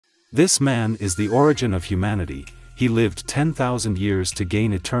This man is the origin of humanity. He lived 10,000 years to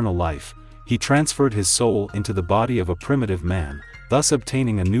gain eternal life. He transferred his soul into the body of a primitive man, thus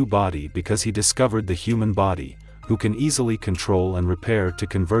obtaining a new body because he discovered the human body, who can easily control and repair to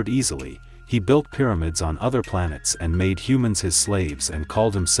convert easily. He built pyramids on other planets and made humans his slaves and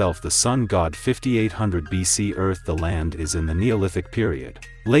called himself the sun god. 5800 BC. Earth. The land is in the Neolithic period.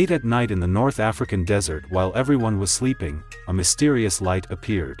 Late at night in the North African desert, while everyone was sleeping, a mysterious light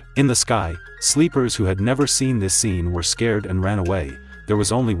appeared in the sky. Sleepers who had never seen this scene were scared and ran away. There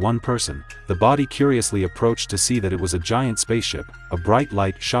was only one person. The body curiously approached to see that it was a giant spaceship. A bright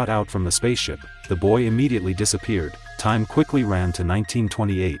light shot out from the spaceship. The boy immediately disappeared. Time quickly ran to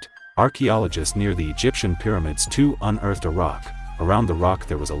 1928. Archaeologists near the Egyptian pyramids unearthed a rock. Around the rock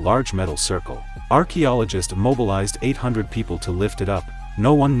there was a large metal circle. Archaeologists mobilized 800 people to lift it up.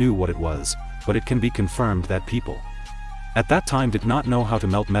 No one knew what it was, but it can be confirmed that people at that time did not know how to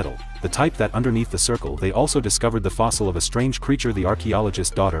melt metal, the type that underneath the circle. They also discovered the fossil of a strange creature. The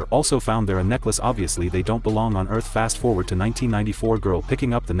archaeologist's daughter also found there a necklace. Obviously they don't belong on Earth. Fast forward to 1994. Girl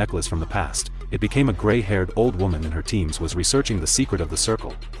picking up the necklace from the past. It became a gray-haired old woman in her teens was researching the secret of the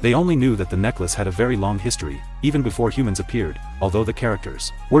circle. They only knew that the necklace had a very long history, even before humans appeared, although the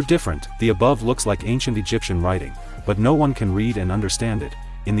characters were different. The above looks like ancient Egyptian writing, but no one can read and understand it.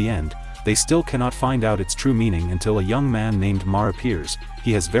 In the end, they still cannot find out its true meaning until a young man named Mar appears.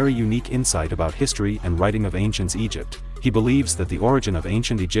 He has very unique insight about history and writing of ancient Egypt. He believes that the origin of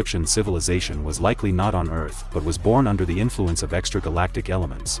ancient Egyptian civilization was likely not on Earth but was born under the influence of extragalactic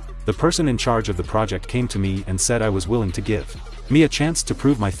elements. The person in charge of the project came to me and said I was willing to give me a chance to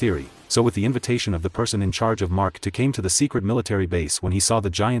prove my theory. So with the invitation of the person in charge of Mark to came to the secret military base. When he saw the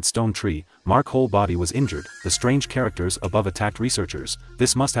giant stone tree, Mark's whole body was injured. The strange characters above attacked researchers.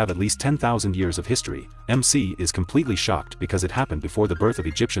 This must have at least 10,000 years of history. MC is completely shocked because it happened before the birth of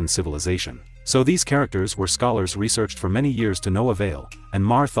Egyptian civilization. So these characters were scholars researched for many years to no avail, and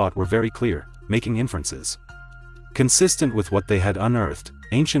Mar thought were very clear, making inferences consistent with what they had unearthed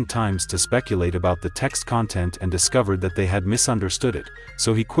ancient times to speculate about the text content and discovered that they had misunderstood it,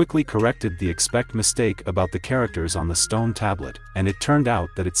 so he quickly corrected the expect mistake about the characters on the stone tablet, and it turned out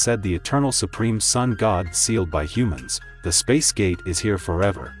that it said the eternal supreme sun god sealed by humans. The space gate is here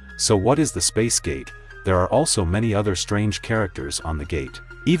forever. So what is the space gate? There are also many other strange characters on the gate.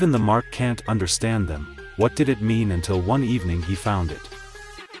 Even the Mark can't understand them. What did it mean until one evening he found it.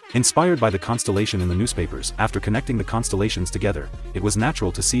 Inspired by the constellation in the newspapers, after connecting the constellations together, it was natural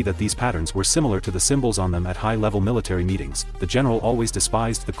to see that these patterns were similar to the symbols on them at high-level military meetings. The general always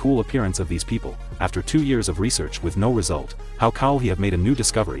despised the cool appearance of these people. After 2 years of research with no result, how cool he had made a new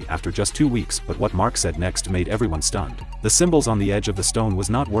discovery after just 2 weeks. But what Mark said next made everyone stunned. The symbols on the edge of the stone was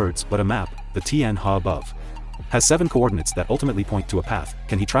not words but a map. The TN Ha above has 7 coordinates that ultimately point to a path.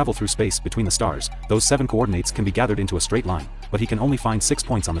 Can he travel through space between the stars? Those 7 coordinates can be gathered into a straight line, but he can only find 6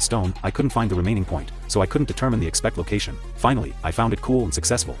 points on the stone. I couldn't find the remaining point, so I couldn't determine the expect location. Finally, I found it cool and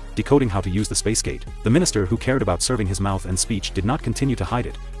successful, decoding how to use the space gate. The minister, who cared about serving his mouth and speech, did not continue to hide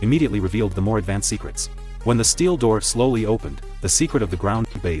it, immediately revealed the more advanced secrets. When the steel door slowly opened, the secret of the ground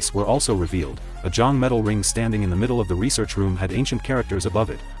base were also revealed. A Jong metal ring standing in the middle of the research room had ancient characters above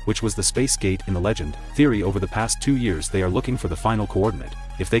it, which was the space gate in the legend. Theory: over the past 2 years they are looking for the final coordinate.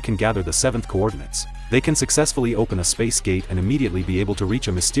 If they can gather the 7th coordinates, they can successfully open a space gate and immediately be able to reach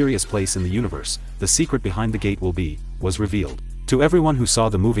a mysterious place in the universe. The secret behind the gate was revealed. To everyone who saw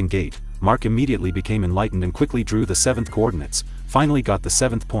the moving gate, Mark immediately became enlightened and quickly drew the 7th coordinates. Finally got the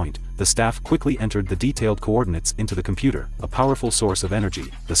 7th point. The staff quickly entered the detailed coordinates into the computer. A powerful source of energy.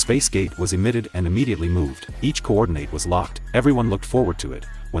 The space gate was emitted and immediately moved. Each coordinate was locked. Everyone looked forward to it.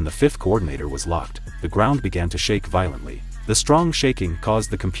 When the 5th coordinator was locked, the ground began to shake violently. The strong shaking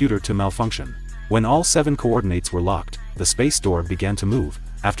caused the computer to malfunction. When all 7 coordinates were locked, the space door began to move.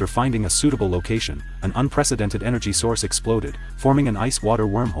 After finding a suitable location, an unprecedented energy source exploded, forming an ice-water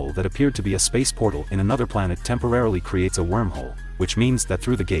wormhole that appeared to be a space portal in another planet. Temporarily creates a wormhole, which means that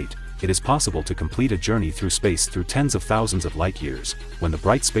through the gate, it is possible to complete a journey through space through tens of thousands of light years. When the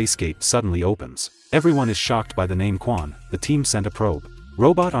bright space gate suddenly opens, everyone is shocked by the name Quan. The team sent a probe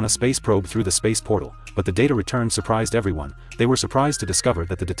robot on a space probe through the space portal, but the data returned surprised everyone. They were surprised to discover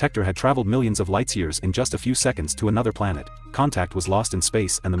that the detector had traveled millions of light years in just a few seconds to another planet. Contact was lost in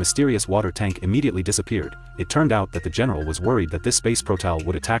space and the mysterious water tank immediately disappeared. It turned out that the general was worried that this space portal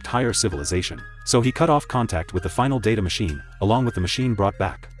would attack higher civilization, so he cut off contact with the final data machine, along with the machine brought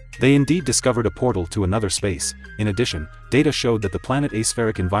back. They indeed discovered a portal to another space. In addition, data showed that the planet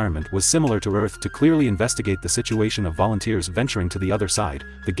aspheric environment was similar to Earth. To clearly investigate the situation of volunteers venturing to the other side,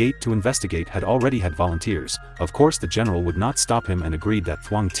 the gate to investigate had already had volunteers. Of course the general would not stop him and agreed that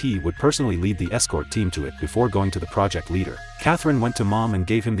Thuong Ti would personally lead the escort team to it before going to the project leader. Catherine went to Mom and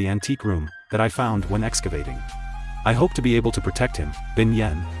gave him the antique room that I found when excavating. I hope to be able to protect him. Bin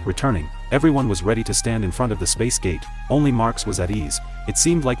Yen, returning. Everyone was ready to stand in front of the space gate, only Marx was at ease. It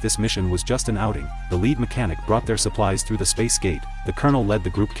seemed like this mission was just an outing. The lead mechanic brought their supplies through the space gate. The colonel led the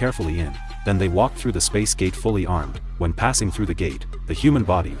group carefully in. Then they walked through the space gate fully armed. When passing through the gate, the human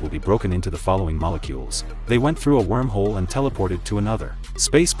body will be broken into the following molecules. They went through a wormhole and teleported to another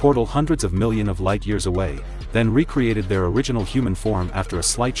space portal hundreds of millions of light years away, then recreated their original human form after a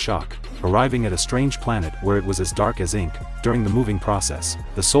slight shock, arriving at a strange planet where it was as dark as ink. During the moving process,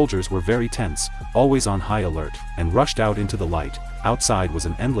 the soldiers were very tense, always on high alert, and rushed out into the light. Outside was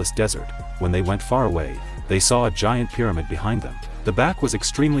an endless desert. When they went far away, they saw a giant pyramid behind them. The back was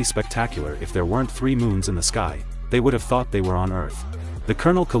extremely spectacular. If there weren't 3 moons in the sky, they would have thought they were on Earth. The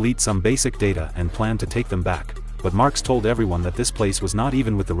colonel collated some basic data and planned to take them back, but Marx told everyone that this place was not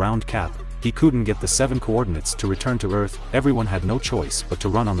even with the round cap. He couldn't get the 7 coordinates to return to Earth. Everyone had no choice but to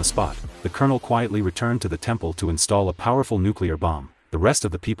run on the spot. The colonel quietly returned to the temple to install a powerful nuclear bomb. The rest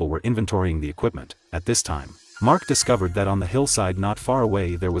of the people were inventorying the equipment. At this time, Mark discovered that on the hillside not far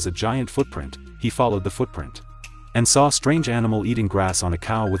away there was a giant footprint. He followed the footprint and saw a strange animal eating grass on a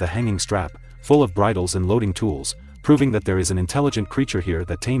cow with a hanging strap, full of bridles and loading tools, proving that there is an intelligent creature here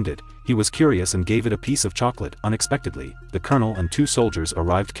that tamed it. He was curious and gave it a piece of chocolate. Unexpectedly, the colonel and 2 soldiers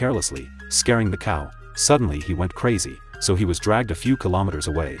arrived carelessly, scaring the cow. Suddenly he went crazy, so he was dragged a few kilometers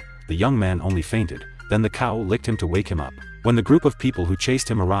away. The young man only fainted, then the cow licked him to wake him up. When the group of people who chased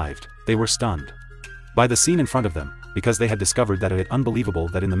him arrived, they were stunned by the scene in front of them, because they had discovered that it is unbelievable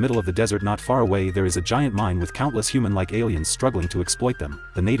that in the middle of the desert not far away there is a giant mine with countless human-like aliens struggling to exploit them.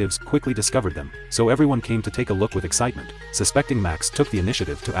 The natives quickly discovered them, so everyone came to take a look with excitement. Suspecting Max took the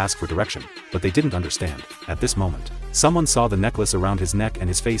initiative to ask for direction, but they didn't understand. At this moment, someone saw the necklace around his neck and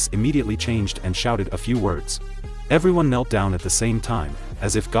his face immediately changed and shouted a few words. Everyone knelt down at the same time,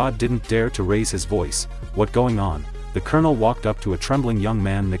 as if God didn't dare to raise his voice. What going on? The colonel walked up to a trembling young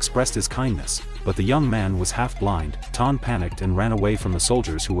man and expressed his kindness, but the young man was half blind. Ton panicked and ran away from the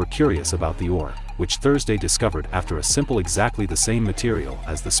soldiers who were curious about the ore, which Thursday discovered after a simple exactly the same material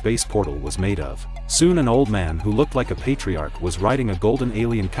as the space portal was made of. Soon an old man who looked like a patriarch was riding a golden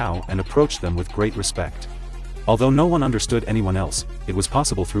alien cow and approached them with great respect. Although no one understood anyone else, it was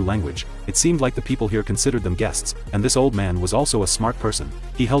possible through language. It seemed like the people here considered them guests, and this old man was also a smart person.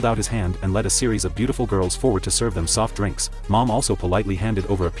 He held out his hand and led a series of beautiful girls forward to serve them soft drinks. Mom also politely handed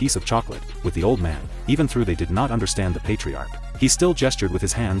over a piece of chocolate. With the old man, even though they did not understand the patriarch, he still gestured with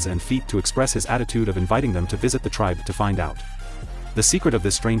his hands and feet to express his attitude of inviting them to visit the tribe to find out the secret of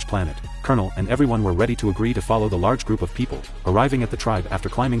this strange planet. Colonel and everyone were ready to agree to follow the large group of people. Arriving at the tribe after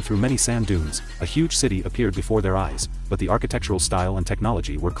climbing through many sand dunes, a huge city appeared before their eyes, but the architectural style and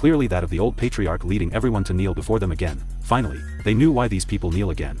technology were clearly that of the old patriarch, leading everyone to kneel before them again. Finally, they knew why these people kneel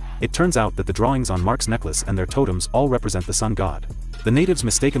again. It turns out that the drawings on Mark's necklace and their totems all represent the sun god. The natives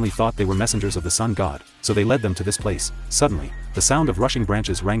mistakenly thought they were messengers of the sun god, so they led them to this place. Suddenly, the sound of rushing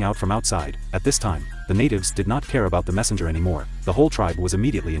branches rang out from outside. At this time, the natives did not care about the messenger anymore. The whole tribe was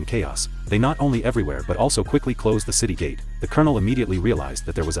immediately in chaos. They not only everywhere but also quickly closed the city gate. The colonel immediately realized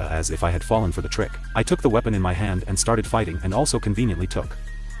that there was as if I had fallen for the trick. I took the weapon in my hand and started fighting, and also conveniently took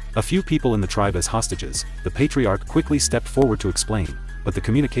a few people in the tribe as hostages. The patriarch quickly stepped forward to explain, but the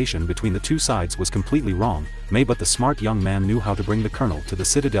communication between the two sides was completely wrong. But the smart young man knew how to bring the colonel to the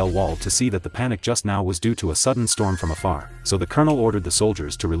citadel wall to see that the panic just now was due to a sudden storm from afar. So the colonel ordered the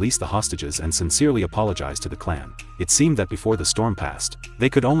soldiers to release the hostages and sincerely apologized to the clan. It seemed that before the storm passed, they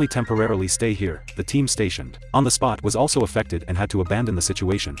could only temporarily stay here. The team stationed on the spot was also affected and had to abandon the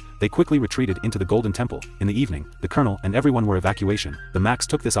situation. They quickly retreated into the Golden Temple. In the evening, the colonel and everyone were evacuation. The Max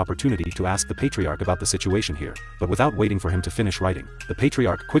took this opportunity to ask the patriarch about the situation here, but without waiting for him to finish writing, the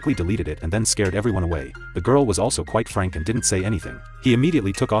patriarch quickly deleted it and then scared everyone away. The girl was also quite frank and didn't say anything. He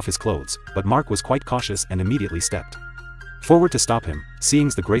immediately took off his clothes, but Mark was quite cautious and immediately stepped forward to stop him. Seeing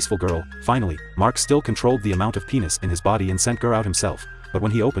the graceful girl, finally, Mark still controlled the amount of penis in his body and sent her out himself, but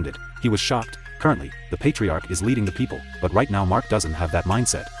when he opened it, he was shocked. Currently, the patriarch is leading the people, but right now Mark doesn't have that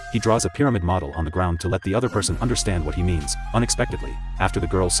mindset. He draws a pyramid model on the ground to let the other person understand what he means. Unexpectedly, after the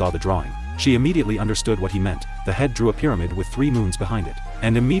girl saw the drawing, she immediately understood what he meant. The head drew a pyramid with 3 moons behind it,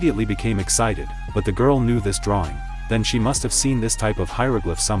 and immediately became excited, but the girl knew this drawing. Then she must have seen this type of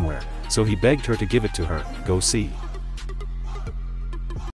hieroglyph somewhere, so he begged her to give it to her. Go see.